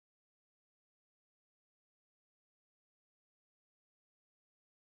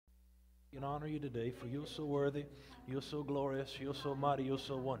And honor you today, for you're so worthy, you're so glorious, you're so mighty, you're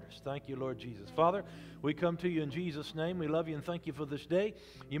so wondrous. Thank you, Lord Jesus. Father, we come to you in Jesus' name. We love you and thank you for this day.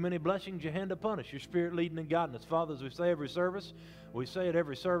 Your many blessings, your hand upon us, your spirit leading and guiding us. Father, as we say every service, we say it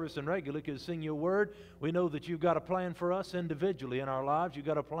every service and regularly because sing your word. We know that you've got a plan for us individually in our lives. You've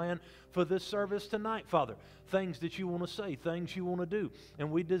got a plan for this service tonight, Father. Things that you want to say, things you want to do.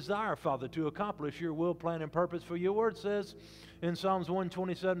 And we desire, Father, to accomplish your will, plan, and purpose. For your word says in Psalms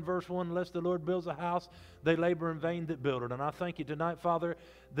 127, verse 1, unless the Lord builds a house, they labor in vain that build it. And I thank you tonight, Father,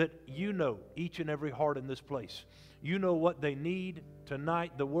 that you know each and every heart in this place. You know what they need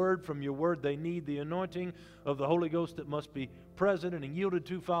tonight, the word from your word. They need the anointing of the Holy Ghost that must be present and yielded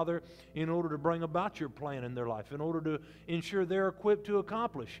to, Father, in order to bring about your plan in their life, in order to ensure they're equipped to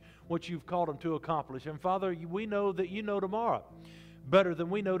accomplish what you've called them to accomplish. And Father, we know that you know tomorrow better than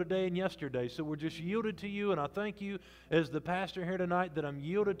we know today and yesterday. So we're just yielded to you, and I thank you as the pastor here tonight that I'm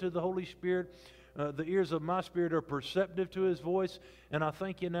yielded to the Holy Spirit. The ears of my spirit are perceptive to his voice, and I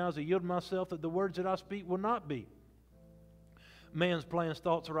thank you now as I yield myself that the words that I speak will not be man's plans,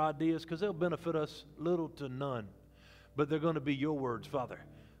 thoughts, or ideas, because they'll benefit us little to none. But they're going to be your words, Father,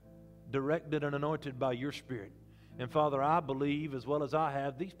 directed and anointed by your Spirit. And Father, I believe, as well as I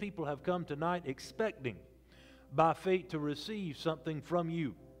have, these people have come tonight expecting by faith to receive something from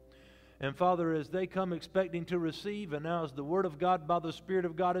you. And Father, as they come expecting to receive, and now as the Word of God by the Spirit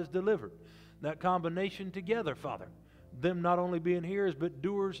of God is delivered, that combination together, Father, them not only being hearers but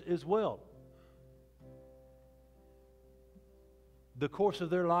doers as well, the course of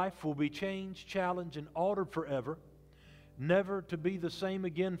their life will be changed, challenged, and altered forever, never to be the same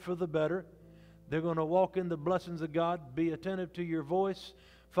again for the better. They're going to walk in the blessings of God, be attentive to your voice,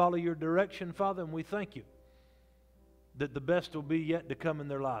 follow your direction, Father, and we thank you that the best will be yet to come in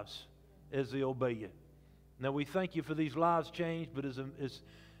their lives as they obey you. Now we thank you for these lives changed, but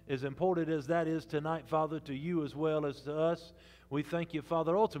as important as that is tonight, Father, to you as well as to us, we thank you,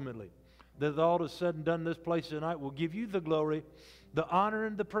 Father, ultimately, that all is said and done in this place tonight will give you the glory, the honor,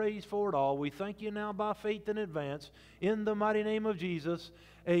 and the praise for it all. We thank you now by faith in advance. In the mighty name of Jesus,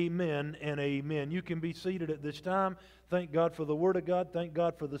 amen and amen. You can be seated at this time. Thank God for the Word of God. Thank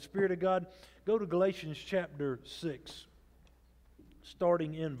God for the Spirit of God. Go to Galatians chapter 6,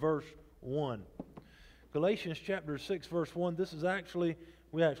 starting in verse 1. Galatians chapter 6, verse 1. This is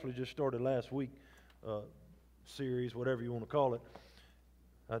we actually just started last week, series, whatever you want to call it.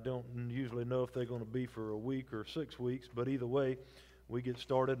 I don't usually know if they're going to be for a week or 6 weeks, but either way, we get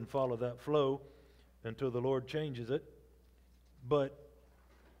started and follow that flow until the Lord changes it. But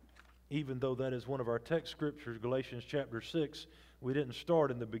even though that is one of our text scriptures, Galatians chapter 6, we didn't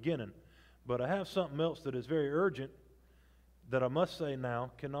start in the beginning. But I have something else that is very urgent that I must say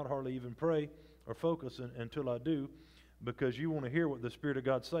now, cannot hardly even pray or focus until I do, because you want to hear what the Spirit of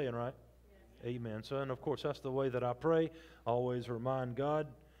God's saying, right? Yes. Amen. So, and of course, that's the way that I pray. I always remind God,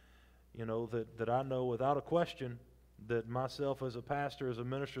 that I know without a question that myself as a pastor, as a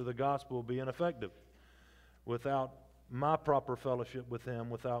minister of the gospel, will be ineffective without my proper fellowship with Him,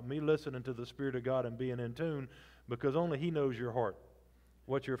 without me listening to the Spirit of God and being in tune, because only He knows your heart,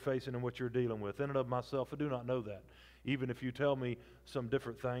 what you're facing and what you're dealing with. In and of myself, I do not know that. Even if you tell me some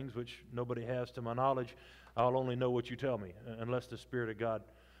different things, which nobody has to my knowledge, I'll only know what you tell me, unless the Spirit of God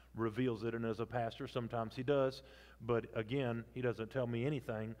reveals it. And as a pastor, sometimes He does, but again, He doesn't tell me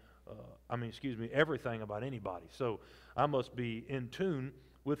anything, everything about anybody. So I must be in tune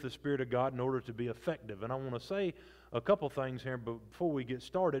with the Spirit of God in order to be effective. And I want to say a couple things here before we get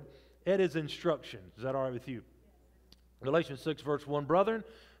started. At His instruction. Is that all right with you? Galatians 6, verse 1, brethren.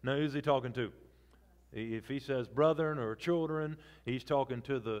 Now, who's he talking to? If he says brethren or children, he's talking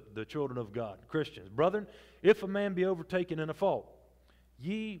to the children of God, Christians. Brethren, if a man be overtaken in a fault,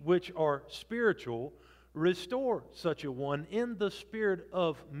 ye which are spiritual, restore such a one in the spirit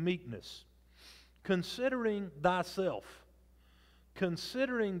of meekness, considering thyself,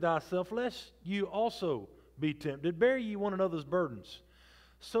 lest you also be tempted. Bear ye one another's burdens,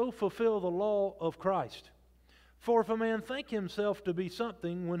 so fulfill the law of Christ. For if a man think himself to be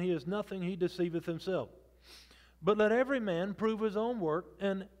something when he is nothing, he deceiveth himself. But let every man prove his own work,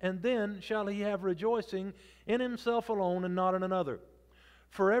 and then shall he have rejoicing in himself alone and not in another.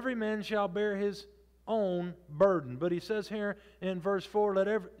 For every man shall bear his own burden. But he says here in verse 4, let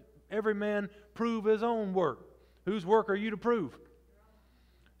every man prove his own work. Whose work are you to prove?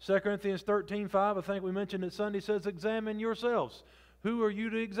 2 Corinthians 13:5, I think we mentioned it Sunday, says, examine yourselves. Who are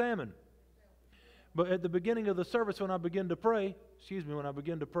you to examine? But at the beginning of the service, when I begin to pray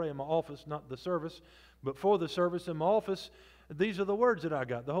in my office, not the service, but for the service in my office, these are the words that I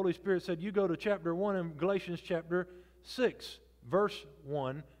got. The Holy Spirit said, you go to chapter 1 in Galatians chapter 6, verse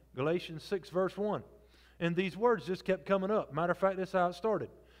 1, Galatians 6, verse 1. And these words just kept coming up. Matter of fact, this is how it started.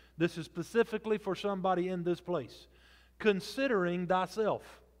 This is specifically for somebody in this place. Considering thyself.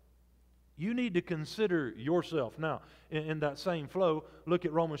 You need to consider yourself. Now, in that same flow, look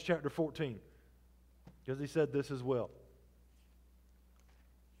at Romans chapter 14. Because he said this as well.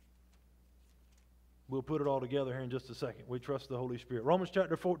 We'll put it all together here in just a second. We trust the Holy Spirit. Romans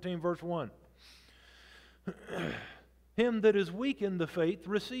chapter 14, verse 1. Him that is weak in the faith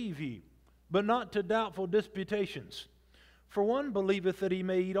receive ye, but not to doubtful disputations. For one believeth that he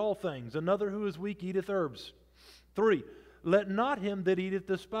may eat all things, another who is weak eateth herbs. 3. Let not him that eateth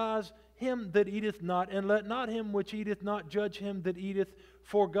despise him that eateth not, and let not him which eateth not judge him that eateth,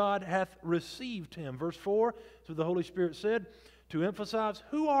 for God hath received him. Verse 4, so the Holy Spirit said, to emphasize,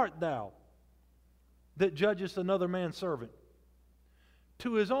 who art thou that judgest another man's servant?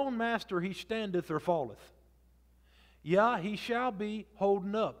 To his own master he standeth or falleth. Yea, he shall be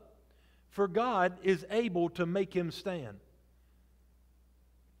holden up, for God is able to make him stand.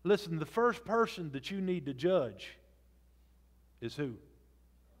 Listen, the first person that you need to judge is who?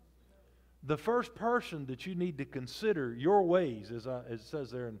 The first person that you need to consider your ways, as it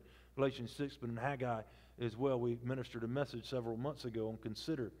says there in Galatians 6, but in Haggai as well. We ministered a message several months ago on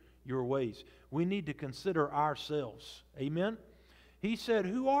consider your ways. We need to consider ourselves. Amen? He said,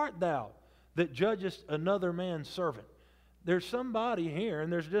 who art thou that judgest another man's servant? There's somebody here,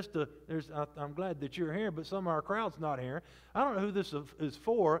 and I'm glad that you're here, but some of our crowd's not here. I don't know who this is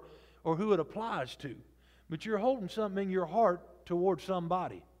for or who it applies to, but you're holding something in your heart towards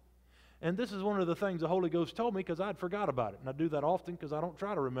somebody. And this is one of the things the Holy Ghost told me because I'd forgot about it. And I do that often because I don't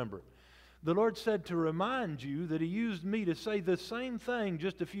try to remember it. The Lord said to remind you that He used me to say the same thing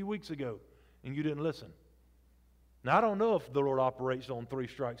just a few weeks ago, and you didn't listen. Now, I don't know if the Lord operates on 3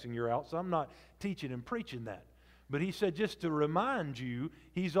 strikes and you're out, so I'm not teaching and preaching that. But He said just to remind you,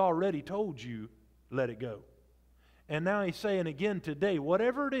 He's already told you, let it go. And now He's saying again today,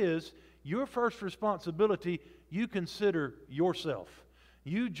 whatever it is, your first responsibility, you consider yourself.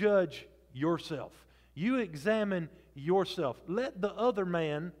 You judge yourself. You examine yourself. Let the other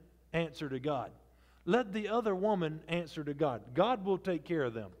man answer to God. Let the other woman answer to God. God will take care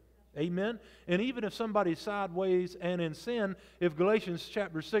of them. Amen? And even if somebody's sideways and in sin, if Galatians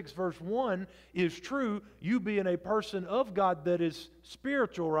chapter 6 verse 1 is true, you being a person of God that is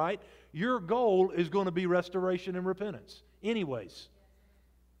spiritual, right, your goal is going to be restoration and repentance. Anyways.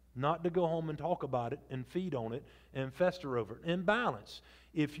 Not to go home and talk about it and feed on it and fester over it. In balance.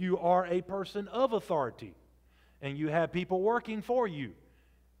 If you are a person of authority and you have people working for you,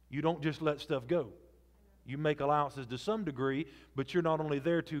 you don't just let stuff go. You make allowances to some degree, but you're not only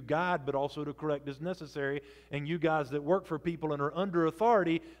there to guide, but also to correct as necessary. And you guys that work for people and are under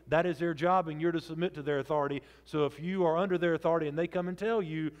authority, that is their job, and you're to submit to their authority. So if you are under their authority and they come and tell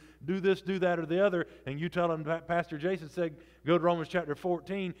you, do this, do that, or the other, and you tell them, Pastor Jason said, go to Romans chapter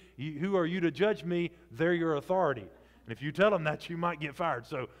 14, who are you to judge me? They're your authority. And if you tell them that, you might get fired.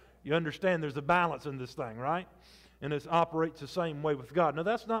 So you understand there's a balance in this thing, right? And it operates the same way with God. Now,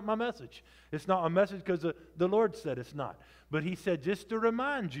 that's not my message. It's not my message because the Lord said it's not. But He said, just to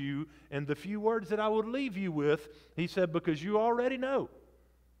remind you, and the few words that I would leave you with, He said, because you already know.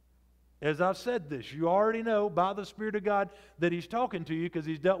 As I've said this, you already know by the Spirit of God that He's talking to you because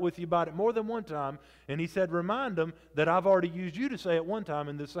He's dealt with you about it more than one time. And He said, remind them that I've already used you to say it one time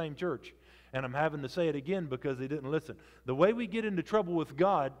in this same church. And I'm having to say it again because they didn't listen. The way we get into trouble with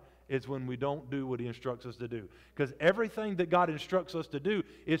God is when we don't do what He instructs us to do. Because everything that God instructs us to do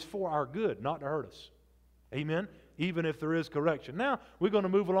is for our good, not to hurt us. Amen? Even if there is correction. Now, we're going to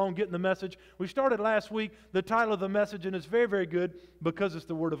move along, getting the message. We started last week. The title of the message, and it's very, very good because it's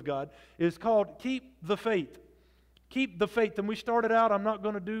the Word of God, is called Keep the Faith. Keep the faith. And we started out, I'm not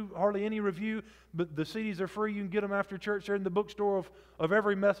going to do hardly any review, but the CDs are free. You can get them after church. They're in the bookstore of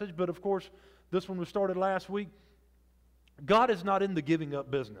every message. But, of course, this one was started last week. God is not in the giving up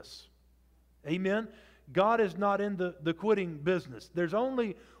business. Amen? God is not in the quitting business. There's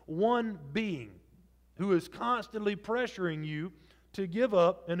only one being who is constantly pressuring you to give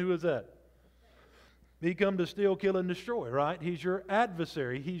up, and who is that? He come to steal, kill, and destroy, right? He's your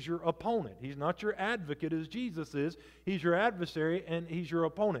adversary. He's your opponent. He's not your advocate as Jesus is. He's your adversary, and He's your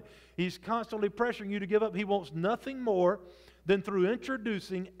opponent. He's constantly pressuring you to give up. He wants nothing more than through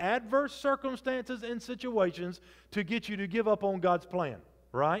introducing adverse circumstances and situations to get you to give up on God's plan,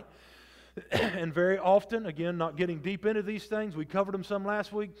 right? And very often, again, not getting deep into these things, we covered them some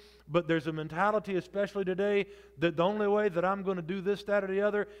last week, but there's a mentality, especially today, that the only way that I'm going to do this, that, or the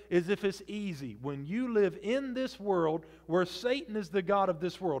other is if it's easy. When you live in this world where Satan is the god of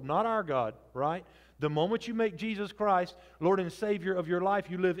this world, not our God, right? The moment you make Jesus Christ Lord and Savior of your life,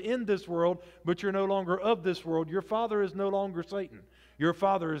 you live in this world, but you're no longer of this world. Your father is no longer Satan. Your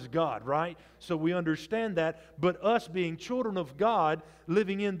Father is God, right? So we understand that. But us being children of God,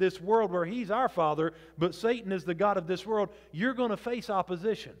 living in this world where He's our Father, but Satan is the god of this world, you're going to face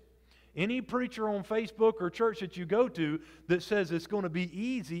opposition. Any preacher on Facebook or church that you go to that says it's going to be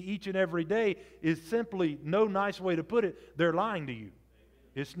easy each and every day is simply no nice way to put it. They're lying to you.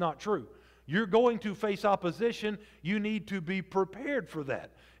 It's not true. You're going to face opposition. You need to be prepared for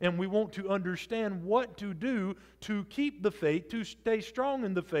that. And we want to understand what to do to keep the faith, to stay strong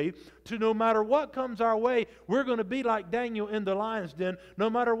in the faith, to no matter what comes our way, we're going to be like Daniel in the lion's den. No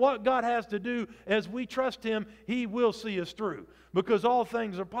matter what God has to do, as we trust Him, He will see us through. Because all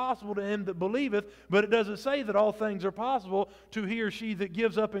things are possible to him that believeth, but it doesn't say that all things are possible to he or she that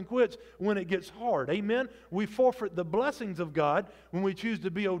gives up and quits when it gets hard. Amen? We forfeit the blessings of God when we choose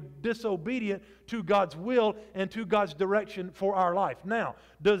to be disobedient to God's will and to God's direction for our life. Now,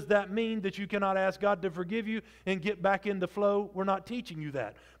 does that mean that you cannot ask God to forgive you and get back in the flow? We're not teaching you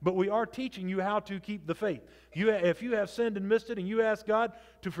that. But we are teaching you how to keep the faith. If you have sinned and missed it and you ask God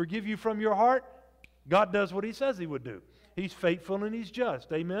to forgive you from your heart, God does what He says He would do. He's faithful and He's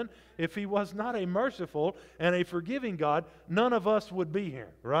just. Amen? If He was not a merciful and a forgiving God, none of us would be here,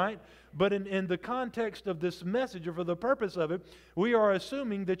 right? But in the context of this message, or for the purpose of it, we are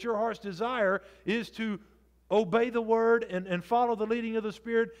assuming that your heart's desire is to obey the Word and follow the leading of the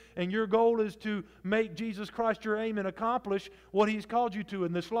Spirit, and your goal is to make Jesus Christ your aim and accomplish what He's called you to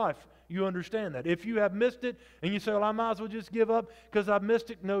in this life. You understand that. If you have missed it and you say, well, I might as well just give up because I've missed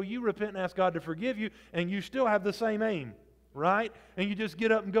it. No, you repent and ask God to forgive you, and you still have the same aim, right? And you just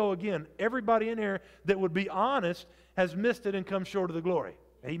get up and go again. Everybody in here that would be honest has missed it and come short of the glory.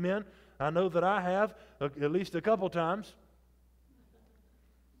 Amen? I know that I have at least a couple times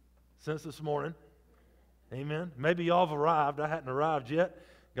since this morning. Amen? Maybe y'all have arrived. I hadn't arrived yet.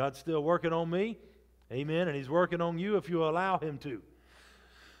 God's still working on me. Amen? And He's working on you if you allow Him to.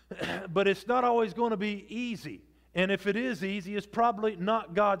 But it's not always going to be easy. And if it is easy, it's probably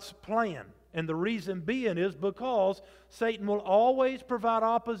not God's plan. And the reason being is because Satan will always provide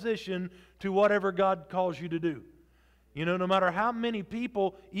opposition to whatever God calls you to do. You know, no matter how many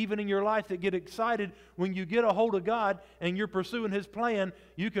people, even in your life, that get excited when you get a hold of God and you're pursuing His plan,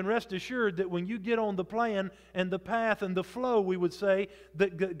 you can rest assured that when you get on the plan and the path and the flow, we would say,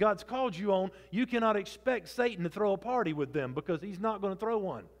 that God's called you on, you cannot expect Satan to throw a party with them, because he's not going to throw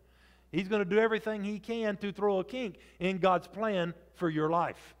one. He's going to do everything he can to throw a kink in God's plan for your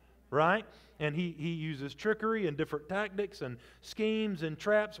life, right? And he uses trickery and different tactics and schemes and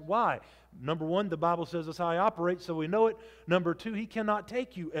traps. Why? Number one, the Bible says that's how He operates, so we know it. Number two, He cannot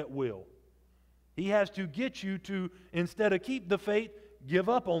take you at will. He has to get you to, instead of keep the faith, give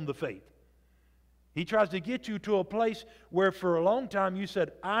up on the faith. He tries to get you to a place where for a long time you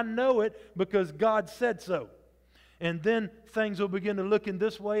said, I know it because God said so. And then things will begin to look in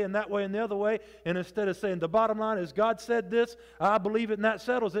this way and that way and the other way. And instead of saying the bottom line is God said this, I believe it, and that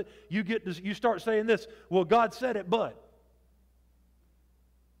settles it, you start saying this, well, God said it, but.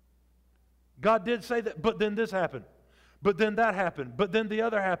 God did say that, but then this happened. But then that happened. But then the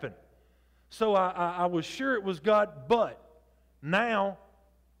other happened. So I was sure it was God, but now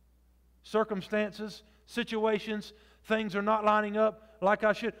circumstances, situations, things are not lining up like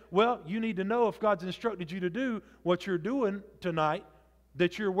I should. Well, you need to know if God's instructed you to do what you're doing tonight,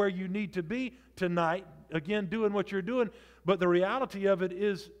 that you're where you need to be tonight, again, doing what you're doing. But the reality of it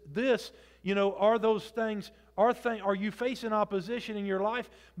is this, you know, are those things, are you facing opposition in your life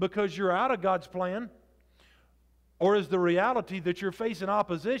because you're out of God's plan? Or is the reality that you're facing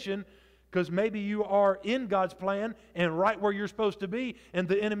opposition because maybe you are in God's plan and right where you're supposed to be and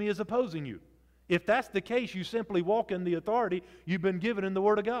the enemy is opposing you? If that's the case, you simply walk in the authority you've been given in the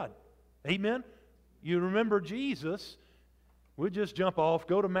Word of God. Amen? You remember Jesus. We'll just jump off.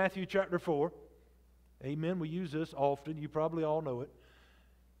 Go to Matthew chapter 4. Amen. We use this often. You probably all know it.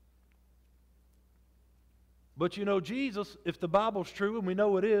 But you know, Jesus, if the Bible's true, and we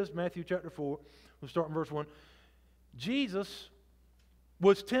know it is, Matthew chapter 4, we'll start in verse 1. Jesus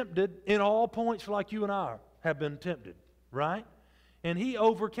was tempted in all points like you and I have been tempted, right? And He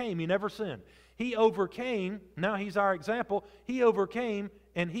overcame. He never sinned. He overcame. Now He's our example. He overcame,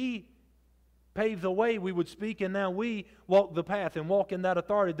 and He paved the way, we would speak, and now we walk the path and walk in that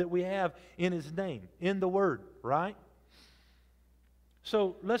authority that we have in His name, in the Word, right?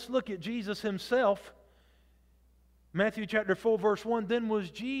 So let's look at Jesus himself. Matthew chapter 4, verse 1, then was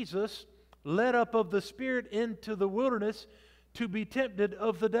Jesus led up of the Spirit into the wilderness to be tempted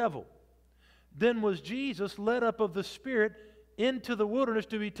of the devil. Then was Jesus led up of the Spirit into the wilderness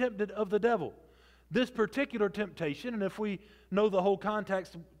to be tempted of the devil. This particular temptation, and if we know the whole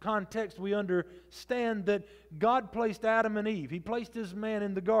context, we understand that God placed Adam and Eve. He placed his man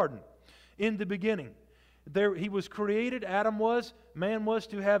in the garden in the beginning. There he was created, man was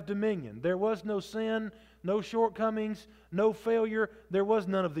to have dominion. There was no sin, no shortcomings, no failure. There was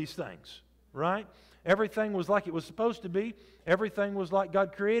none of these things, right? Everything was like it was supposed to be. Everything was like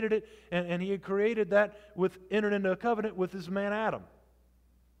God created it, and he had created that entered into a covenant with his man Adam,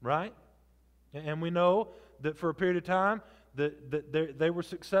 right? And we know that for a period of time that they were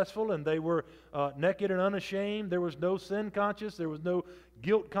successful, and they were naked and unashamed. There was no sin conscious. There was no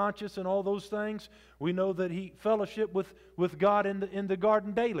guilt conscious and all those things. We know that he fellowshiped with God in the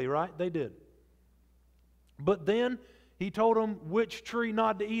garden daily, right? They did. But then he told them which tree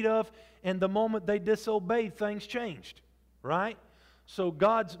not to eat of, and the moment they disobeyed, things changed, right? So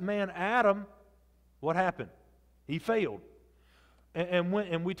God's man Adam, what happened? He failed.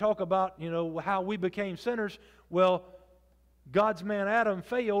 And we talk about, how we became sinners. Well, God's man Adam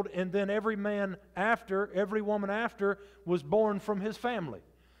failed, and then every woman after was born from his family.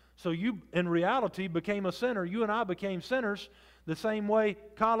 So you, in reality, became a sinner. You and I became sinners the same way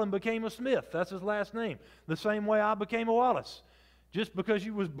Colin became a Smith. That's his last name. The same way I became a Wallace. Just because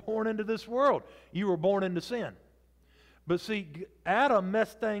you was born into this world, you were born into sin. But see, Adam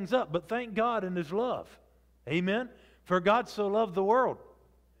messed things up, but thank God in his love. Amen? For God so loved the world,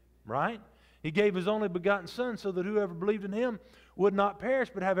 right? He gave his only begotten Son so that whoever believed in him would not perish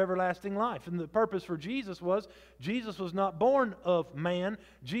but have everlasting life. And the purpose for Jesus was not born of man.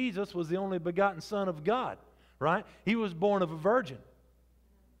 Jesus was the only begotten Son of God, right? He was born of a virgin.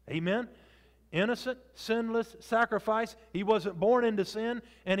 Amen? Innocent, sinless, sacrifice. He wasn't born into sin,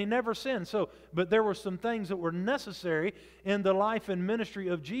 and he never sinned. But there were some things that were necessary in the life and ministry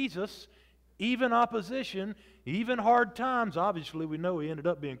of Jesus, even opposition, even hard times. Obviously, we know he ended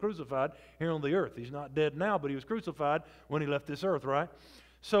up being crucified here on the earth. He's not dead now, but he was crucified when he left this earth, right?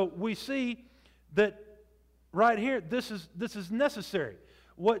 So we see that right here, this is necessary.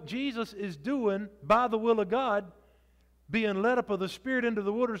 What Jesus is doing by the will of God, being led up of the Spirit into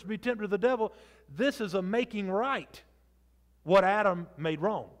the wilderness to be tempted of the devil, this is a making right what Adam made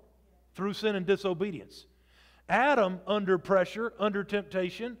wrong through sin and disobedience. Adam, under pressure, under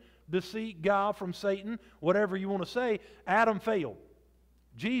temptation, deceit, guile from Satan, whatever you want to say, Adam failed.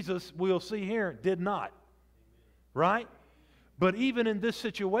 Jesus, we'll see here, did not. Right? But even in this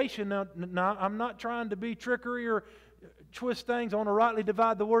situation, now I'm not trying to be trickery or twist things. I want to rightly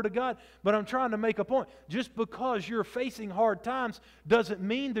divide the Word of God, but I'm trying to make a point. Just because you're facing hard times doesn't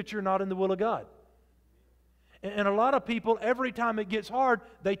mean that you're not in the will of God. And a lot of people, every time it gets hard,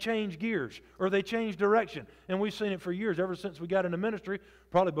 they change gears or they change direction. And we've seen it for years, ever since we got into ministry,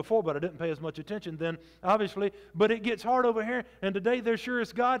 probably before, but I didn't pay as much attention then, obviously. But it gets hard over here, and today they're sure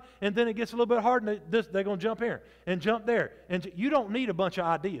it's God, and then it gets a little bit hard, and they're going to jump here and jump there. And you don't need a bunch of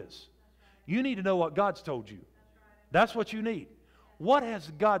ideas. You need to know what God's told you. That's what you need. What has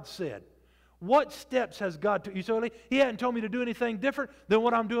God said? What steps has God told you? So He hadn't told me to do anything different than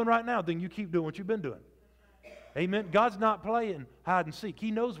what I'm doing right now. Then you keep doing what you've been doing. Amen. God's not playing hide and seek.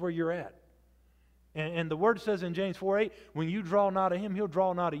 He knows where you're at. And the Word says in James 4:8, when you draw nigh to Him, He'll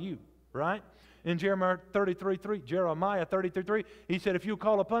draw nigh to you. Right? In Jeremiah 33:3, He said, if you'll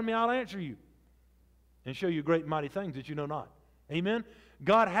call upon me, I'll answer you and show you great and mighty things that you know not. Amen.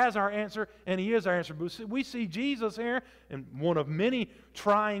 God has our answer, and He is our answer. But we see Jesus here in one of many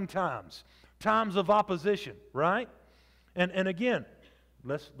trying times of opposition, right? And again,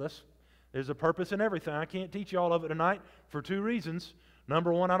 there's a purpose in everything. I can't teach you all of it tonight for two reasons.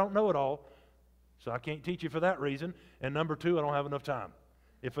 Number one, I don't know it all, so I can't teach you for that reason. And number two, I don't have enough time.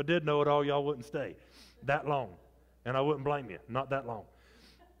 If I did know it all, y'all wouldn't stay that long, and I wouldn't blame you. Not that long.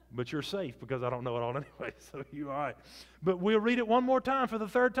 But you're safe because I don't know it all anyway, so you're all right. But we'll read it one more time for the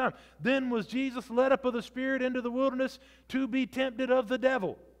third time. Then was Jesus led up of the Spirit into the wilderness to be tempted of the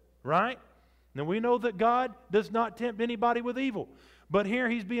devil, right? Now we know that God does not tempt anybody with evil. But here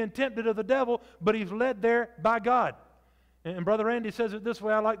He's being tempted of the devil, but He's led there by God. And Brother Randy says it this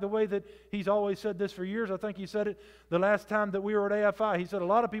way. I like the way that he's always said this for years. I think he said it the last time that we were at AFI. He said a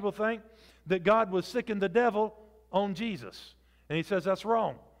lot of people think that God was sicking the devil on Jesus. And he says that's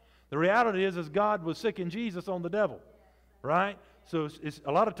wrong. The reality is God was sicking Jesus on the devil, right? So it's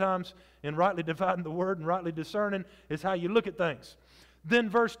a lot of times in rightly dividing the Word and rightly discerning is how you look at things. Then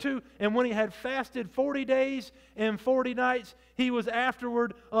verse 2, and when he had fasted 40 days and 40 nights, he was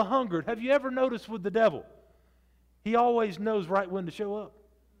afterward a-hungered. Have you ever noticed with the devil? He always knows right when to show up.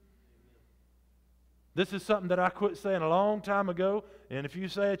 This is something that I quit saying a long time ago, and if you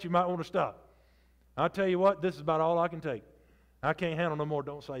say it, you might want to stop. I'll tell you what, this is about all I can take. I can't handle no more,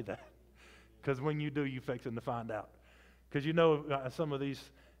 don't say that. Because when you do, you're fixing to find out. Because you know some of these,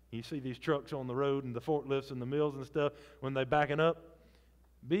 you see these trucks on the road and the forklifts and the mills and stuff, when they're backing up,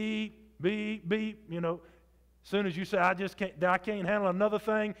 beep, beep, beep, you know. As soon as you say, I can't handle another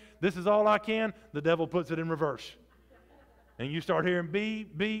thing, this is all I can, the devil puts it in reverse. And you start hearing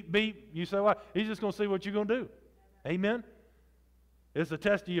beep, beep, beep. You say, well, he's just going to see what you're going to do. Amen? It's a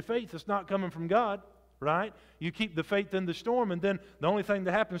test of your faith. It's not coming from God, right? You keep the faith in the storm, and then the only thing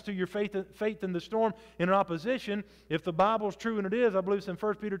that happens to your faith in the storm in an opposition, if the Bible's true, and it is, I believe it's in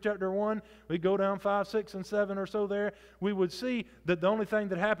 1 Peter chapter 1, we go down 5, 6, and 7 or so there, we would see that the only thing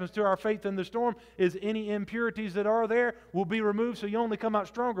that happens to our faith in the storm is any impurities that are there will be removed, so you only come out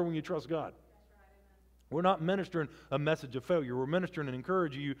stronger when you trust God. We're not ministering a message of failure. We're ministering and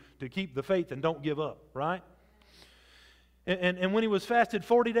encouraging you to keep the faith and don't give up, right? And when he was fasted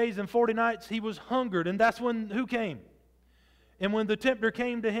 40 days and 40 nights, he was hungered. And that's when who came? And when the tempter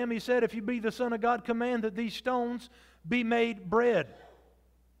came to him, he said, if you be the Son of God, command that these stones be made bread.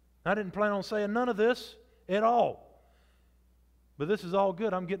 I didn't plan on saying none of this at all. But this is all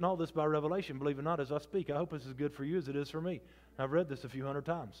good. I'm getting all this by revelation, believe it or not, as I speak. I hope this is good for you as it is for me. I've read this a few hundred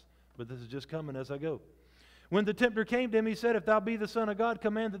times, but this is just coming as I go. When the tempter came to him, he said, if thou be the Son of God,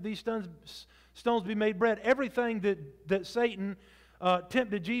 command that these stones be made bread. Everything that Satan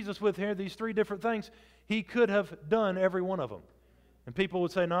tempted Jesus with here, these three different things, he could have done every one of them. And people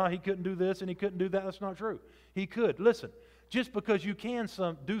would say, no, he couldn't do this and he couldn't do that. That's not true. He could. Listen, just because you can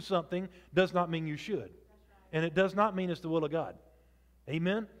do something does not mean you should. And it does not mean it's the will of God.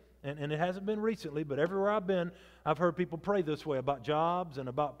 Amen? And it hasn't been recently, but everywhere I've been, I've heard people pray this way about jobs and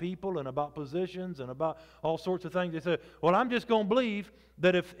about people and about positions and about all sorts of things. They say, well, I'm just going to believe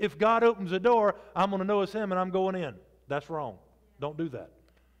that if God opens a door, I'm going to know it's Him and I'm going in. That's wrong. Don't do that.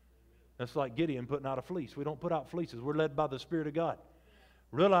 That's like Gideon putting out a fleece. We don't put out fleeces. We're led by the Spirit of God.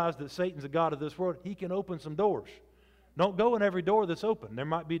 Realize that Satan's the God of this world. He can open some doors. Don't go in every door that's open. There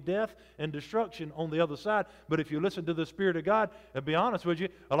might be death and destruction on the other side, but if you listen to the Spirit of God, and be honest with you,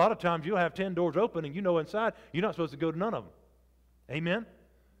 a lot of times you'll have 10 doors open and you know inside you're not supposed to go to none of them. Amen?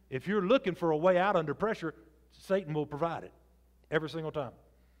 If you're looking for a way out under pressure, Satan will provide it every single time.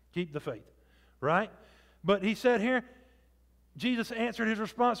 Keep the faith. Right? But he said here, Jesus answered, his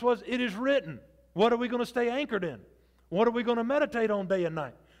response was, it is written. What are we going to stay anchored in? What are we going to meditate on day and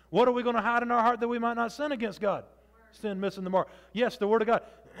night? What are we going to hide in our heart that we might not sin against God? Sin missing the mark. Yes, the Word of God.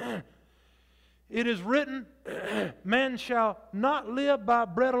 It is written, man shall not live by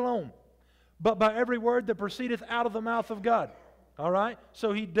bread alone, but by every word that proceedeth out of the mouth of God. All right?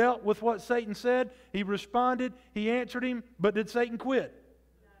 So he dealt with what Satan said. He responded. He answered him. But did Satan quit?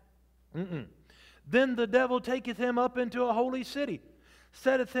 Then the devil taketh him up into a holy city,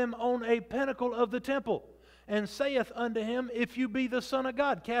 setteth him on a pinnacle of the temple, and saith unto him, if you be the Son of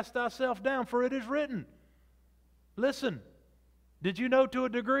God, cast thyself down, for it is written. Listen, did you know to a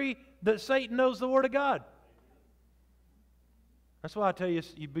degree that Satan knows the Word of God? That's why I tell you,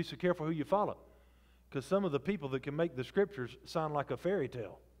 you be so careful who you follow. Because some of the people that can make the Scriptures sound like a fairy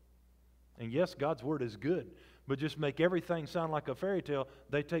tale. And yes, God's Word is good, but just make everything sound like a fairy tale,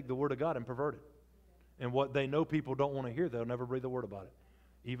 they take the Word of God and pervert it. And what they know people don't want to hear, they'll never breathe a word about it,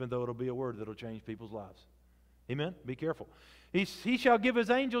 even though it'll be a word that'll change people's lives. Amen? Be careful. He shall give his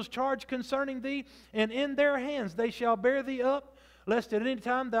angels charge concerning thee, and in their hands they shall bear thee up, lest at any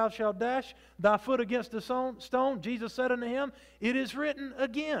time thou shalt dash thy foot against a stone. Jesus said unto him, it is written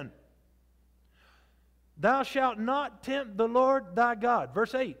again, thou shalt not tempt the Lord thy God.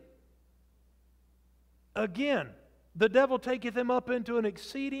 Verse 8. Again, the devil taketh him up into an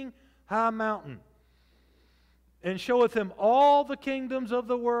exceeding high mountain, and showeth him all the kingdoms of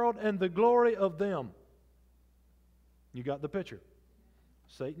the world and the glory of them. You got the picture.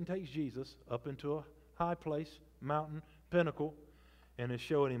 Satan takes Jesus up into a high place, mountain, pinnacle, and is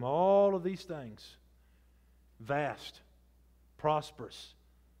showing him all of these things. Vast, prosperous,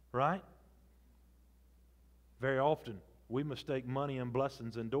 right? Very often, we mistake money and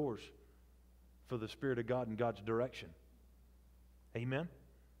blessings and doors for the Spirit of God and God's direction. Amen?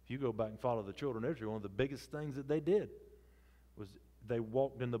 If you go back and follow the children of Israel, one of the biggest things that they did was they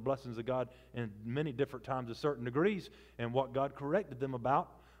walked in the blessings of God in many different times to certain degrees, and what God corrected them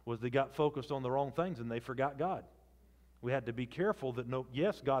about was they got focused on the wrong things and they forgot God. We had to be careful that, no,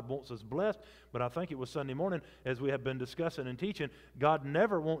 yes, God wants us blessed, but I think it was Sunday morning as we have been discussing and teaching, God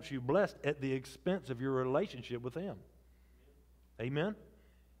never wants you blessed at the expense of your relationship with Him. Amen?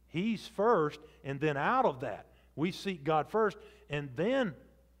 He's first, and then out of that, we seek God first, and then,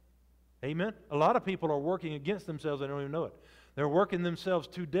 amen? A lot of people are working against themselves, they don't even know it. They're working themselves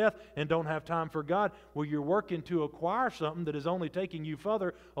to death and don't have time for God. Well, you're working to acquire something that is only taking you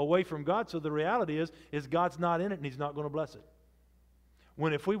further away from God. So the reality is God's not in it and He's not going to bless it.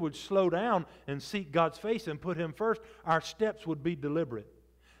 When if we would slow down and seek God's face and put Him first, our steps would be deliberate.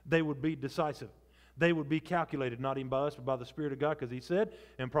 They would be decisive. They would be calculated, not even by us, but by the Spirit of God, because He said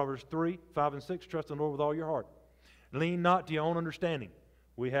in Proverbs 3, 5, and 6, trust in the Lord with all your heart. Lean not to your own understanding.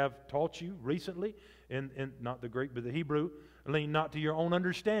 We have taught you recently, in not the Greek, but the Hebrew, lean not to your own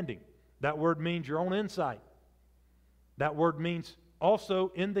understanding. That word means your own insight. That word means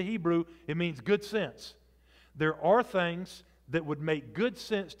also, in the Hebrew, it means good sense. There are things that would make good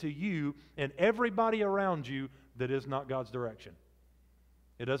sense to you and everybody around you that is not God's direction.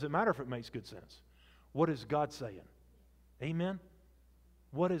 It doesn't matter if it makes good sense. What is God saying? Amen?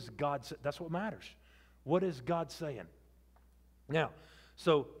 What is God saying? That's what matters. What is God saying? Now,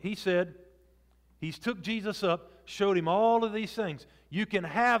 so He said, He's took Jesus up, showed Him all of these things. You can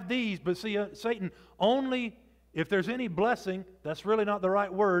have these, but see, Satan only, if there's any blessing, that's really not the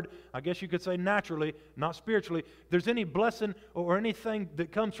right word. I guess you could say naturally, not spiritually. If there's any blessing or anything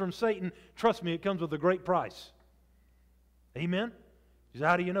that comes from Satan, trust me, it comes with a great price. Amen? He said,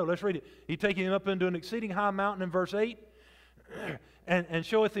 how do you know? Let's read it. He taketh him up into an exceeding high mountain in verse 8, and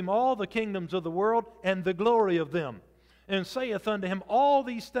showeth him all the kingdoms of the world and the glory of them, and saith unto him, all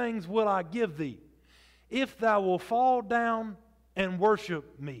these things will I give thee, if thou wilt fall down and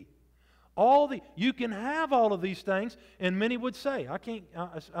worship me. You can have all of these things, and many would say, I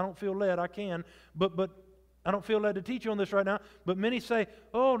don't feel led, I can, but I don't feel led to teach you on this right now, but many say,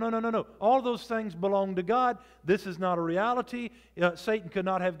 oh, no. All those things belong to God. This is not a reality. Satan could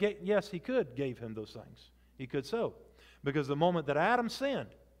not have, yes, he could gave him those things. He could so. Because the moment that Adam sinned,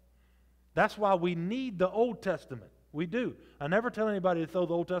 that's why we need the Old Testament. We do. I never tell anybody to throw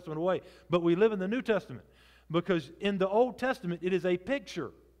the Old Testament away, but we live in the New Testament. Because in the Old Testament, it is a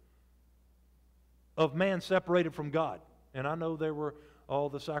picture of man separated from God. And I know there were all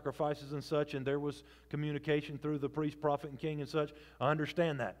the sacrifices and such, and there was communication through the priest, prophet, and king and such. I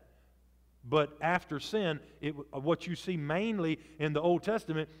understand that. But after sin, what you see mainly in the Old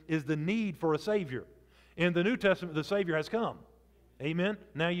Testament is the need for a Savior. In the New Testament, the Savior has come. Amen?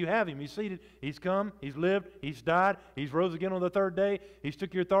 Now you have Him. He's seated. He's come. He's lived. He's died. He's rose again on the third day. He's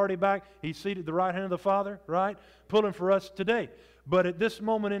took your authority back. He's seated at the right hand of the Father, right? Pulling for us today. But at this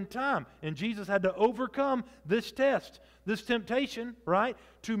moment in time, and Jesus had to overcome this test, this temptation, right,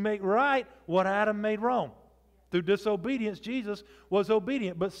 to make right what Adam made wrong. Through disobedience, Jesus was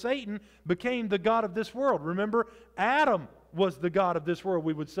obedient. But Satan became the god of this world. Remember, Adam was the god of this world,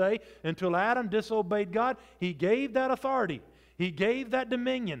 we would say. Until Adam disobeyed God, he gave that authority. He gave that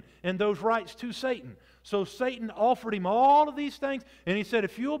dominion and those rights to Satan. So Satan offered him all of these things, and he said,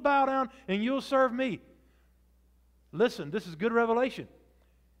 if you'll bow down and you'll serve me, listen, this is good revelation.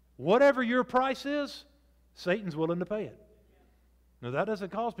 Whatever your price is, Satan's willing to pay it. Now, that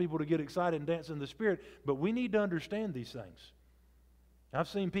doesn't cause people to get excited and dance in the Spirit, but we need to understand these things. I've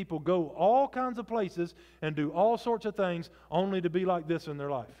seen people go all kinds of places and do all sorts of things only to be like this in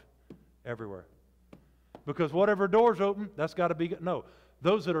their life. Everywhere. Because whatever door's open, that's got to be... No.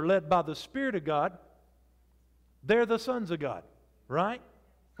 Those that are led by the Spirit of God, they're the sons of God. Right?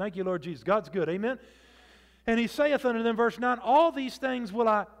 Thank you, Lord Jesus. God's good. Amen? And He saith unto them, verse 9, all these things will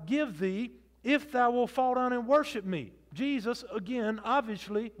I give thee, if thou wilt fall down and worship me. Jesus, again,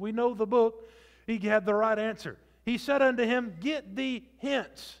 obviously, we know the book, He had the right answer. He said unto him, get thee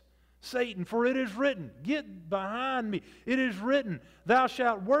hence, Satan, for it is written, get behind me. It is written, thou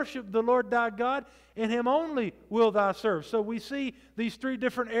shalt worship the Lord thy God, and Him only will thou serve. So we see these three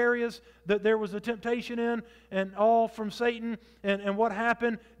different areas that there was a temptation in, and all from Satan. And what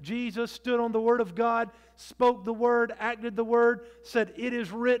happened? Jesus stood on the Word of God, spoke the Word, acted the Word, said, it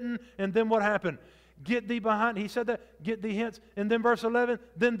is written, and then what happened? Get thee behind. He said that, get thee hence. And then verse 11,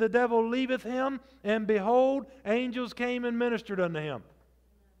 then the devil leaveth him, and behold, angels came and ministered unto him.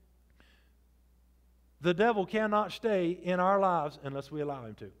 The devil cannot stay in our lives unless we allow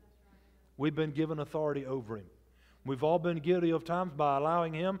him to. We've been given authority over him. We've all been guilty of times by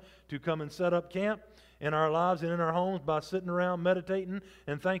allowing him to come and set up camp in our lives and in our homes by sitting around meditating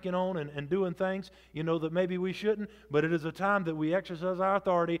and thinking on and doing things, that maybe we shouldn't. But it is a time that we exercise our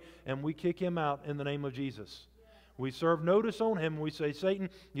authority and we kick him out in the name of Jesus. We serve notice on him. We say, Satan,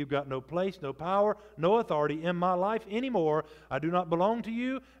 you've got no place, no power, no authority in my life anymore. I do not belong to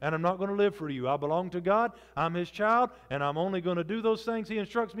you, and I'm not going to live for you. I belong to God. I'm his child, and I'm only going to do those things he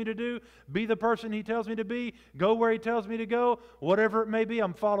instructs me to do, be the person he tells me to be, go where he tells me to go, whatever it may be,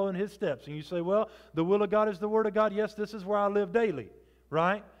 I'm following his steps. And you say, well, the will of God is the word of God. Yes, this is where I live daily,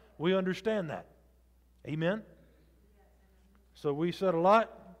 right? We understand that. Amen? So we said a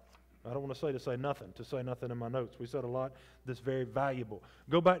lot. I don't want to say nothing in my notes. We said a lot that's very valuable.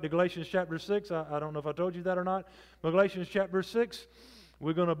 Go back to Galatians chapter 6. I don't know if I told you that or not. But Galatians chapter 6,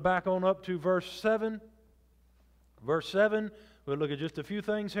 we're going to back on up to verse 7. Verse 7, we'll look at just a few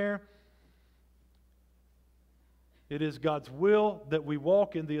things here. It is God's will that we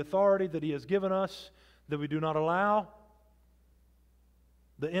walk in the authority that he has given us, that we do not allow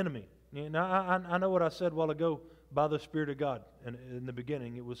the enemy. Now, I know what I said a while ago, by the Spirit of God. And in the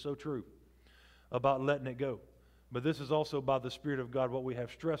beginning, it was so true about letting it go. But this is also by the Spirit of God what we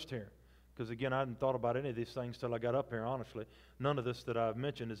have stressed here. Because again, I hadn't thought about any of these things till I got up here, honestly. None of this that I've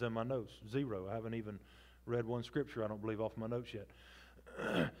mentioned is in my notes. Zero. I haven't even read one scripture, I don't believe, off my notes yet.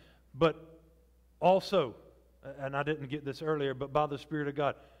 But also, and I didn't get this earlier, but by the Spirit of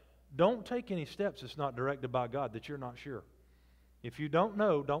God, don't take any steps that's not directed by God that you're not sure. If you don't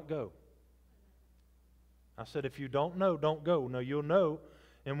know, don't go. I said, if you don't know, don't go. No, you'll know,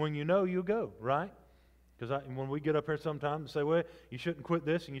 and when you know, you'll go, right? Because when we get up here sometimes and say, well, you shouldn't quit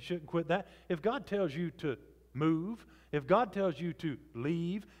this and you shouldn't quit that. If God tells you to move, if God tells you to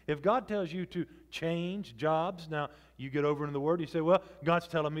leave, if God tells you to change jobs, now you get over in the Word, you say, well, God's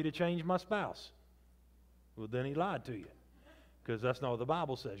telling me to change my spouse. Well, then he lied to you, because that's not what the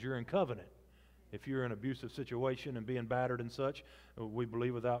Bible says. You're in covenant. If you're in an abusive situation and being battered and such, we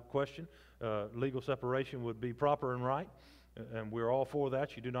believe without question, legal separation would be proper and right, and we're all for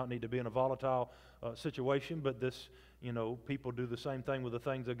that. You do not need to be in a volatile situation, but this, people do the same thing with the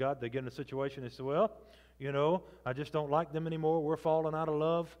things of God. They get in a situation, they say, well, I just don't like them anymore. We're falling out of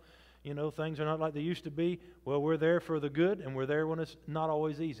love. Things are not like they used to be. Well, we're there for the good, and we're there when it's not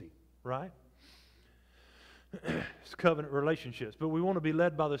always easy, right? It's covenant relationships. But we want to be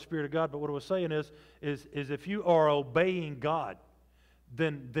led by the Spirit of God. But what I was saying is if you are obeying God,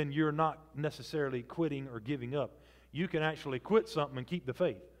 then you're not necessarily quitting or giving up. You can actually quit something and keep the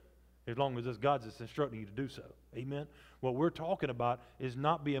faith, as long as it's God that's instructing you to do so. Amen? What we're talking about is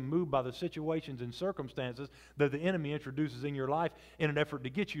not being moved by the situations and circumstances that the enemy introduces in your life in an effort to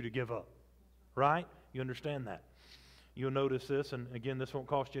get you to give up. Right? You understand that? You'll notice this, and again, this won't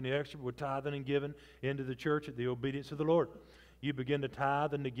cost you any extra, but with tithing and giving into the church at the obedience of the Lord. You begin to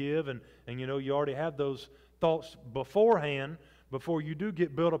tithe and to give, and you already have those thoughts beforehand, before you do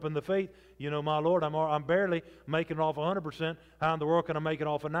get built up in the faith. My Lord, I'm barely making it off 100%. How in the world can I make it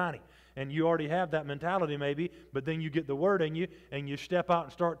off of 90? And you already have that mentality maybe, but then you get the Word in you, and you step out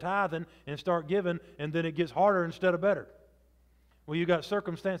and start tithing and start giving, and then it gets harder instead of better. Well, you got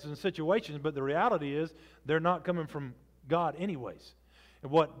circumstances and situations, but the reality is they're not coming from God anyways.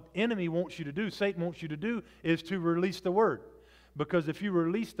 And what enemy wants you to do, Satan wants you to do, is to release the Word. Because if you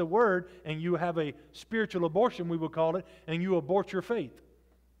release the Word and you have a spiritual abortion, we will call it, and you abort your faith.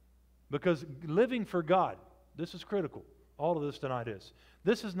 Because living for God, this is critical. All of this tonight is.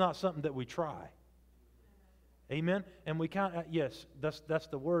 This is not something that we try. Amen? And we can't, yes, that's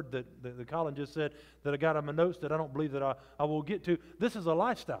the word that Colin just said that I got on my notes that I don't believe that I will get to. This is a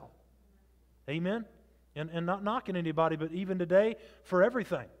lifestyle. Amen? And not knocking anybody, but even today, for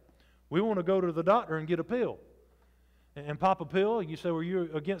everything. We want to go to the doctor and get a pill. And pop a pill, and you say, well,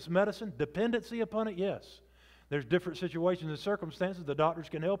 you're against medicine? Dependency upon it? Yes. There's different situations and circumstances. The doctors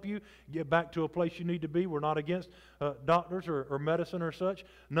can help you get back to a place you need to be. We're not against doctors or medicine or such.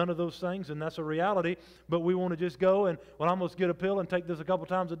 None of those things, and that's a reality. But we want to just go and, well, I'm going to get a pill and take this a couple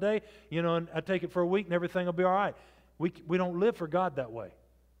times a day, and I take it for a week and everything will be all right. We don't live for God that way.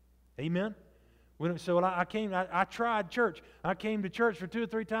 Amen? We don't say, well, I tried church. I came to church for 2 or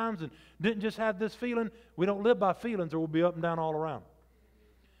 3 times and didn't just have this feeling. We don't live by feelings, or we'll be up and down all around.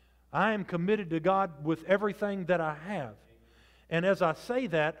 I am committed to God with everything that I have. And as I say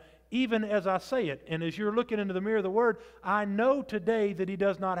that, even as I say it, and as you're looking into the mirror of the Word, I know today that He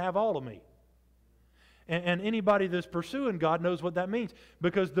does not have all of me. And anybody that's pursuing God knows what that means.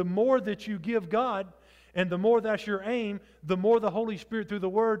 Because the more that you give God, and the more that's your aim, the more the Holy Spirit through the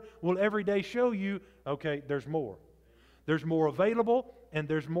Word will every day show you, okay, there's more. There's more available, and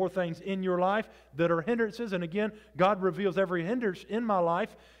there's more things in your life that are hindrances. And again, God reveals every hindrance in my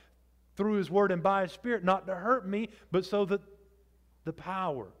life through His Word and by His Spirit, not to hurt me, but so that the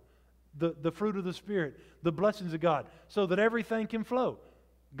power, the fruit of the Spirit, the blessings of God, so that everything can flow.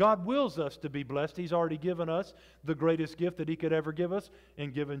 God wills us to be blessed. He's already given us the greatest gift that He could ever give us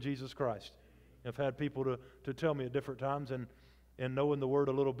in giving Jesus Christ. I've had people to tell me at different times, and knowing the Word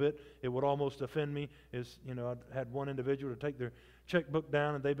a little bit, it would almost offend me. I had one individual to take their checkbook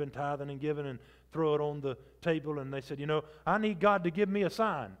down, and they've been tithing and giving, and throw it on the table, and they said, I need God to give me a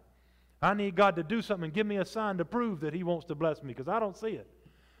sign. I need God to do something and give me a sign to prove that He wants to bless me, because I don't see it.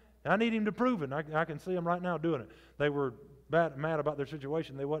 I need Him to prove it. I can see them right now doing it. They were mad about their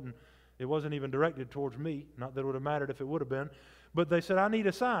situation. It wasn't even directed towards me. Not that it would have mattered if it would have been. But they said, I need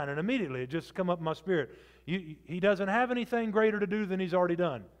a sign. And immediately it just come up in my spirit. He doesn't have anything greater to do than He's already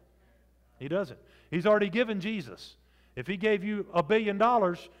done. He doesn't. He's already given Jesus. If He gave you $1 billion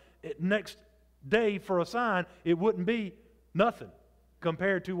next day for a sign, it wouldn't be nothing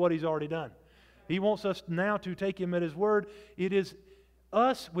compared to what He's already done. He wants us now to take Him at His word. It is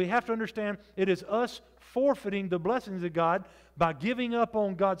us, we have to understand, it is us forfeiting the blessings of God by giving up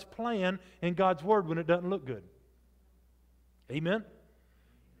on God's plan and God's word when it doesn't look good. Amen?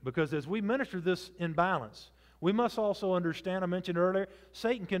 Because as we minister this in balance, we must also understand, I mentioned earlier,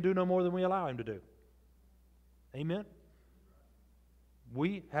 Satan can do no more than we allow him to do. Amen?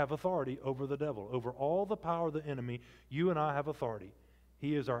 We have authority over the devil, over all the power of the enemy. You and I have authority.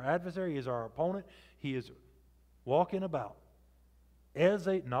 He is our adversary. He is our opponent. He is walking about he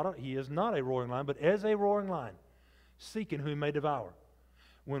is not a roaring lion, but as a roaring lion, seeking whom he may devour.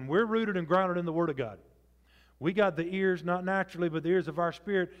 When we're rooted and grounded in the Word of God, we got the ears, not naturally, but the ears of our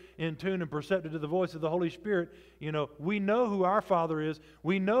spirit in tune and perceptive to the voice of the Holy Spirit. We know who our Father is.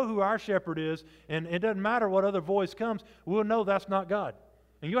 We know who our shepherd is. And it doesn't matter what other voice comes. We'll know that's not God.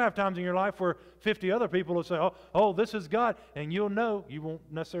 And you'll have times in your life where 50 other people will say, oh, this is God. And you'll know, you won't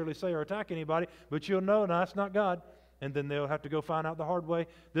necessarily say or attack anybody, but you'll know, no, that's not God. And then they'll have to go find out the hard way,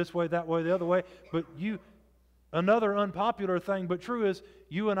 this way, that way, the other way. But another unpopular thing but true is,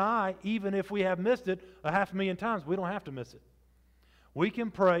 you and I, even if we have missed it 500,000 times, we don't have to miss it. We can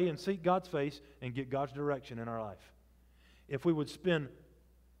pray and seek God's face and get God's direction in our life. If we would spend,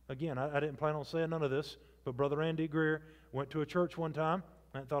 again, I didn't plan on saying none of this, but Brother Andy Greer went to a church one time.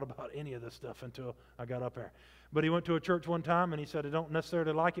 I hadn't thought about any of this stuff until I got up there. But he went to a church one time, and he said, I don't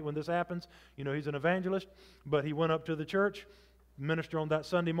necessarily like it when this happens. He's an evangelist, but he went up to the church, ministered on that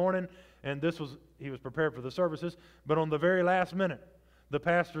Sunday morning, and he was prepared for the services, but on the very last minute, the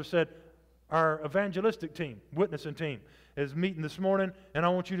pastor said, our evangelistic team, witnessing team, is meeting this morning, and I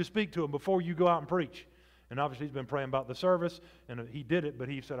want you to speak to them before you go out and preach. And obviously he's been praying about the service, and he did it, but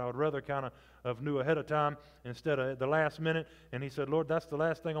he said, I would rather kind of knew ahead of time instead of at the last minute. And he said, Lord, that's the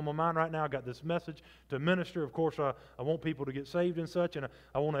last thing on my mind right now. I got this message to minister. Of course, I want people to get saved and such, and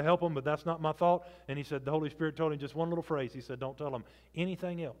I want to help them, but that's not my thought. And he said, the Holy Spirit told him just one little phrase. He said, don't tell them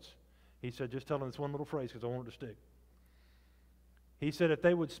anything else. He said, just tell them this one little phrase because I want it to stick. He said if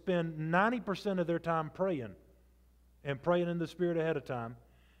they would spend 90% of their time praying, and praying in the Spirit ahead of time,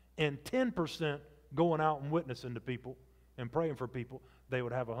 and 10% going out and witnessing to people and praying for people, they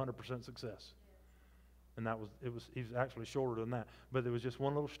would have 100% success. And he was actually shorter than that. But it was just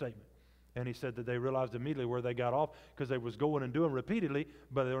one little statement. And he said that they realized immediately where they got off, because they was going and doing repeatedly,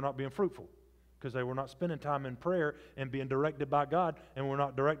 but they were not being fruitful. Because they were not spending time in prayer and being directed by God, and we're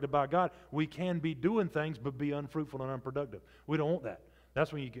not directed by God. We can be doing things, but be unfruitful and unproductive. We don't want that.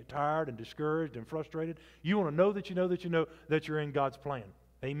 That's when you get tired and discouraged and frustrated. You want to know that you know that you know that you're in God's plan.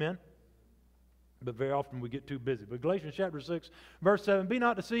 Amen? But very often we get too busy. But Galatians chapter 6, verse 7, be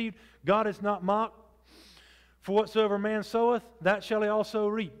not deceived, God is not mocked. For whatsoever man soweth, that shall he also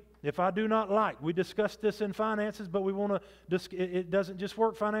reap. If I do not like, we discussed this in finances, but we want to, it doesn't just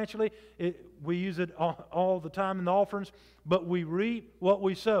work financially. We use it all the time in the offerings, but we reap what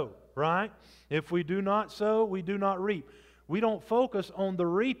we sow, right? If we do not sow, we do not reap. We don't focus on the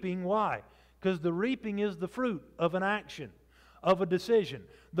reaping. Why? Because the reaping is the fruit of an action, of a decision.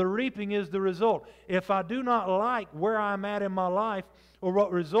 The reaping is the result. If I do not like where I'm at in my life or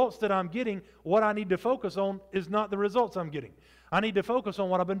what results that I'm getting, what I need to focus on is not the results I'm getting. I need to focus on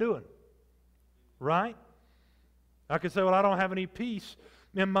what I've been doing. Right? I could say, well, I don't have any peace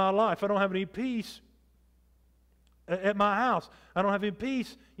in my life. I don't have any peace at my house. I don't have any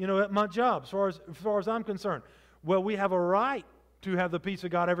peace, at my job, as far as I'm concerned. Well, we have a right to have the peace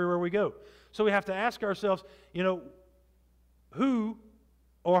of God everywhere we go. So we have to ask ourselves, who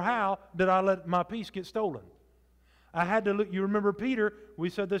or how did I let my peace get stolen? I had to look. You remember Peter, we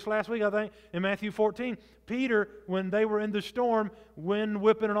said this last week, I think, in Matthew 14. Peter, when they were in the storm, wind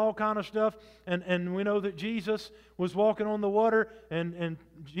whipping and all kind of stuff, and we know that Jesus was walking on the water, and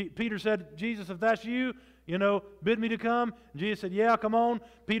Peter said, Jesus, if that's you, bid me to come. Jesus said, yeah, come on.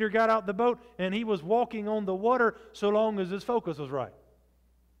 Peter got out the boat, and he was walking on the water so long as his focus was right.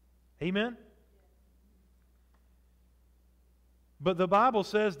 Amen? But the Bible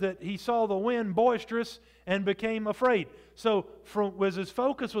says that he saw the wind boisterous and became afraid. So as his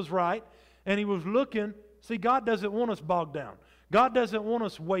focus was right and he was looking, see, God doesn't want us bogged down. God doesn't want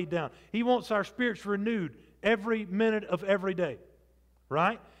us weighed down. He wants our spirits renewed every minute of every day.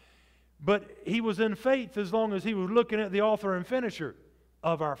 Right? But he was in faith as long as he was looking at the author and finisher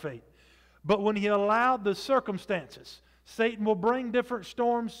of our faith. But when he allowed the circumstances, Satan will bring different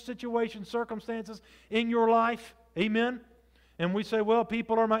storms, situations, circumstances in your life. Amen? And we say, well,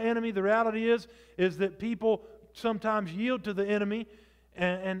 people are my enemy. The reality is that people sometimes yield to the enemy,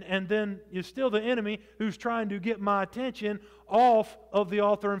 and then you're still the enemy who's trying to get my attention off of the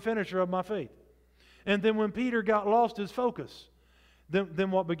author and finisher of my faith. And then when Peter got lost his focus,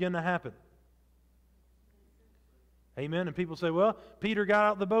 then what began to happen? Amen. And people say, well, Peter got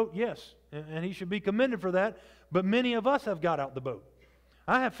out the boat. Yes, and he should be commended for that. But many of us have got out the boat.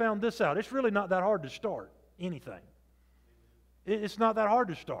 I have found this out. It's really not that hard to start anything. It's not that hard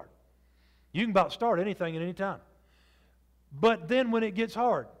to start. You can about start anything at any time. But then when it gets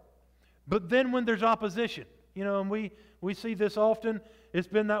hard, but then when there's opposition, you know, and we see this often. It's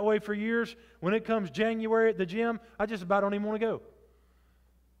been that way for years. When it comes January at the gym, I just about don't even want to go.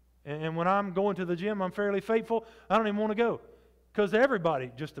 And when I'm going to the gym, I'm fairly faithful. I don't even want to go because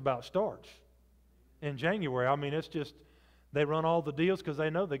everybody just about starts in January. I mean, it's just they run all the deals because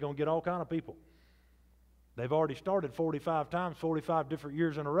they know they're going to get all kind of people. They've already started 45 times, 45 different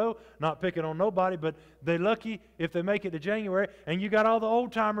years in a row, not picking on nobody, but they're lucky if they make it to January. And you got all the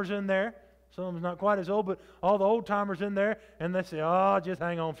old-timers in there. Some of them's not quite as old, but all the old-timers in there, and they say, oh, just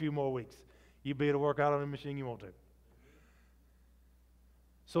hang on a few more weeks. You'll be able to work out on the machine you want to.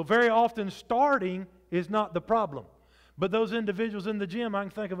 So very often starting is not the problem. But those individuals in the gym, I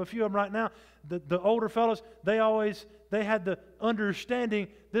can think of a few of them right now, the older fellows, they had the understanding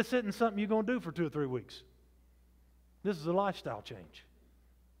this isn't something you're going to do for 2 or 3 weeks. This is a lifestyle change.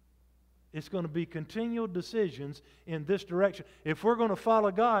 It's going to be continual decisions in this direction. If we're going to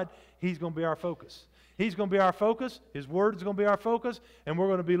follow God, He's going to be our focus. He's going to be our focus. His Word is going to be our focus. And we're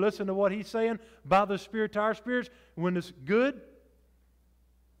going to be listening to what He's saying by the Spirit to our spirits. When it's good,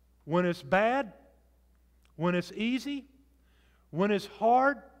 when it's bad, when it's easy, when it's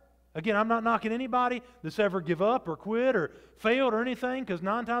hard. Again, I'm not knocking anybody that's ever give up or quit or failed or anything, because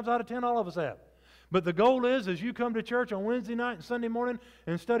 9 times out of 10, all of us have. But the goal is, as you come to church on Wednesday night and Sunday morning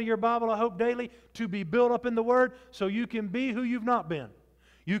and study your Bible, I hope daily, to be built up in the Word so you can be who you've not been.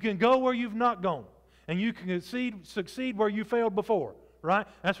 You can go where you've not gone. And you can succeed where you failed before. Right?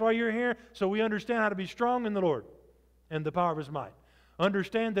 That's why you're here, so we understand how to be strong in the Lord and the power of His might.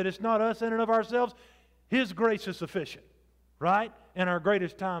 Understand that it's not us in and of ourselves. His grace is sufficient. Right? In our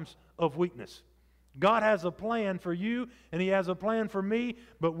greatest times of weakness. God has a plan for you, and He has a plan for me,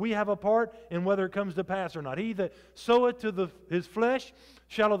 but we have a part in whether it comes to pass or not. He that soweth to his flesh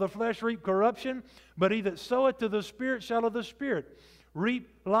shall of the flesh reap corruption, but he that soweth to the Spirit shall of the Spirit reap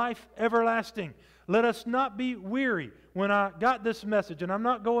life everlasting. Let us not be weary. When I got this message, and I'm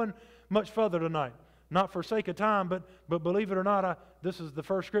not going much further tonight, not for sake of time, but believe it or not, this is the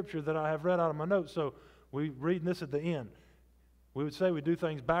first scripture that I have read out of my notes, so we're reading this at the end. We would say we do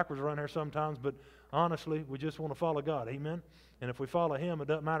things backwards around here sometimes, but honestly, we just want to follow God. Amen? And if we follow Him, it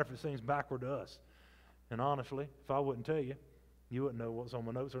doesn't matter if it seems backward to us. And honestly, if I wouldn't tell you, you wouldn't know what's on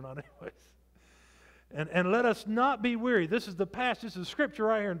my notes or not anyways. And let us not be weary. This is the passage, this is scripture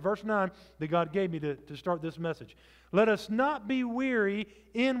right here in verse 9 that God gave me to start this message. Let us not be weary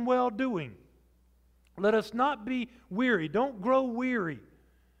in well-doing. Let us not be weary. Don't grow weary.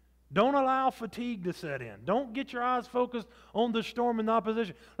 Don't allow fatigue to set in. Don't get your eyes focused on the storm and the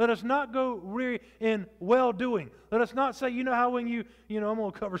opposition. Let us not go weary in well-doing. Let us not say, you know how when I'm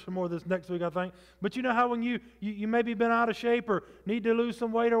going to cover some more of this next week, I think, but you know how when you maybe been out of shape or need to lose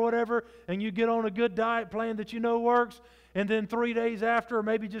some weight or whatever, and you get on a good diet plan that you know works, and then 3 days after, or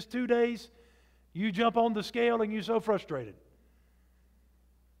maybe just 2 days, you jump on the scale and you're so frustrated.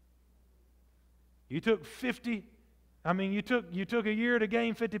 You took you took a year to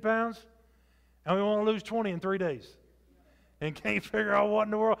gain 50 pounds, and we want to lose 20 in 3 days. And can't figure out what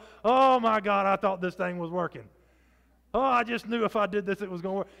in the world. Oh, my God, I thought this thing was working. Oh, I just knew if I did this, it was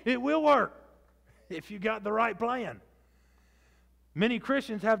going to work. It will work if you got the right plan. Many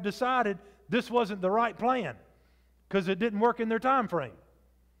Christians have decided this wasn't the right plan because it didn't work in their time frame.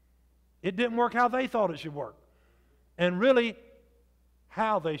 It didn't work how they thought it should work. And really,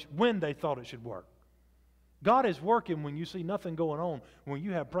 when they thought it should work. God is working when you see nothing going on, when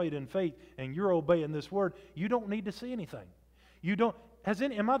you have prayed in faith and you're obeying this word. You don't need to see anything.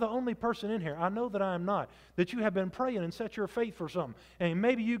 am I the only person in here? I know that I am not. That you have been praying and set your faith for something. And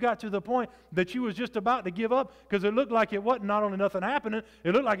maybe you got to the point that you was just about to give up because it looked like it wasn't not only nothing happening,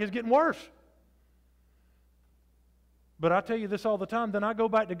 it looked like it's getting worse. But I tell you this all the time, then I go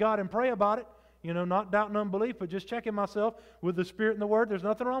back to God and pray about it. You know, not doubt and unbelief, but just checking myself with the Spirit and the Word. There's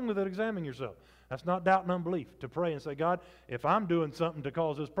nothing wrong with it. Examine yourself. That's not doubt and unbelief. To pray and say, God, if I'm doing something to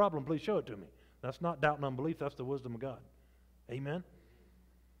cause this problem, please show it to me. That's not doubt and unbelief. That's the wisdom of God. Amen?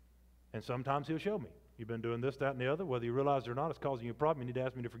 And sometimes He'll show me. You've been doing this, that, and the other. Whether you realize it or not, it's causing you a problem. You need to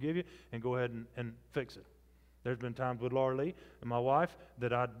ask me to forgive you and go ahead and fix it. There's been times with Laura Lee and my wife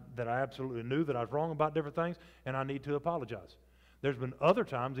that I absolutely knew that I was wrong about different things, and I need to apologize. There's been other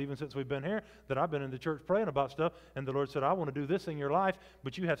times, even since we've been here, that I've been in the church praying about stuff, and the Lord said, I want to do this in your life,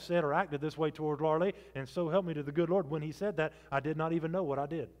 but you have said or acted this way toward Laura Lee, and so help me to the good Lord. When He said that, I did not even know what I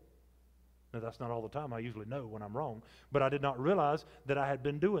did. Now, that's not all the time. I usually know when I'm wrong, but I did not realize that I had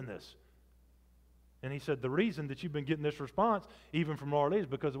been doing this. And He said, the reason that you've been getting this response, even from Laura Lee, is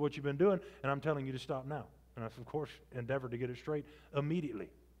because of what you've been doing, and I'm telling you to stop now. And I've, of course, endeavored to get it straight immediately.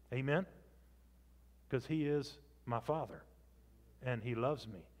 Amen? Because He is my Father. And He loves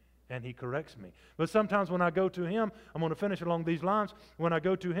me, and He corrects me. But sometimes when I go to Him, I'm going to finish along these lines. When I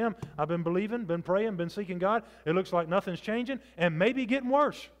go to Him, I've been believing, been praying, been seeking God. It looks like nothing's changing, and maybe getting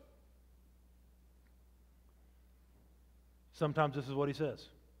worse. Sometimes this is what He says,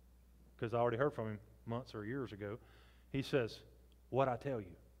 because I already heard from Him months or years ago. He says, what I tell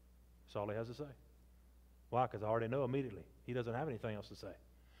you. That's all He has to say. Why? Because I already know immediately. He doesn't have anything else to say.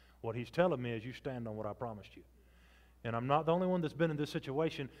 What He's telling me is you stand on what I promised you. And I'm not the only one that's been in this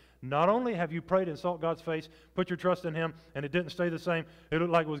situation. Not only have you prayed and sought God's face, put your trust in Him, and it didn't stay the same, it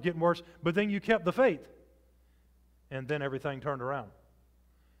looked like it was getting worse, but then you kept the faith. And then everything turned around.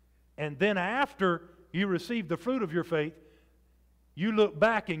 And then after you received the fruit of your faith, you look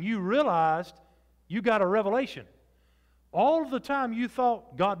back and you realized you got a revelation. All of the time you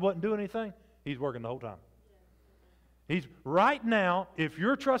thought God wasn't doing anything, He's working the whole time. He's right now, if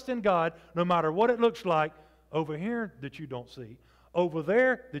you're trusting God, no matter what it looks like, over here that you don't see, over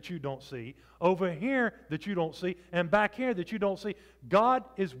there that you don't see, over here that you don't see, and back here that you don't see, God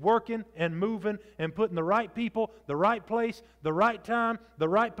is working and moving and putting the right people, the right place, the right time, the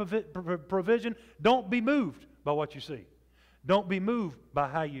right provision. Don't be moved by what you see. Don't be moved by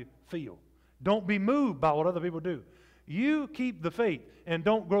how you feel. Don't be moved by what other people do. You keep the faith and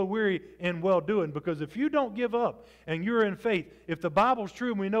don't grow weary in well-doing, because if you don't give up and you're in faith, if the Bible's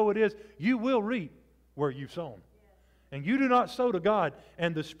true and we know it is, you will reap where you've sown. And you do not sow to God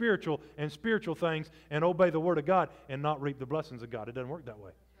and the spiritual things and obey the Word of God and not reap the blessings of God. It doesn't work that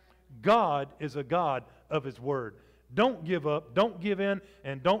way. God is a God of His Word. Don't give up, don't give in,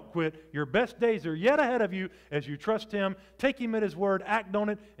 and don't quit. Your best days are yet ahead of you as you trust Him, take Him at His Word, act on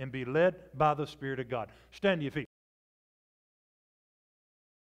it, and be led by the Spirit of God. Stand to your feet.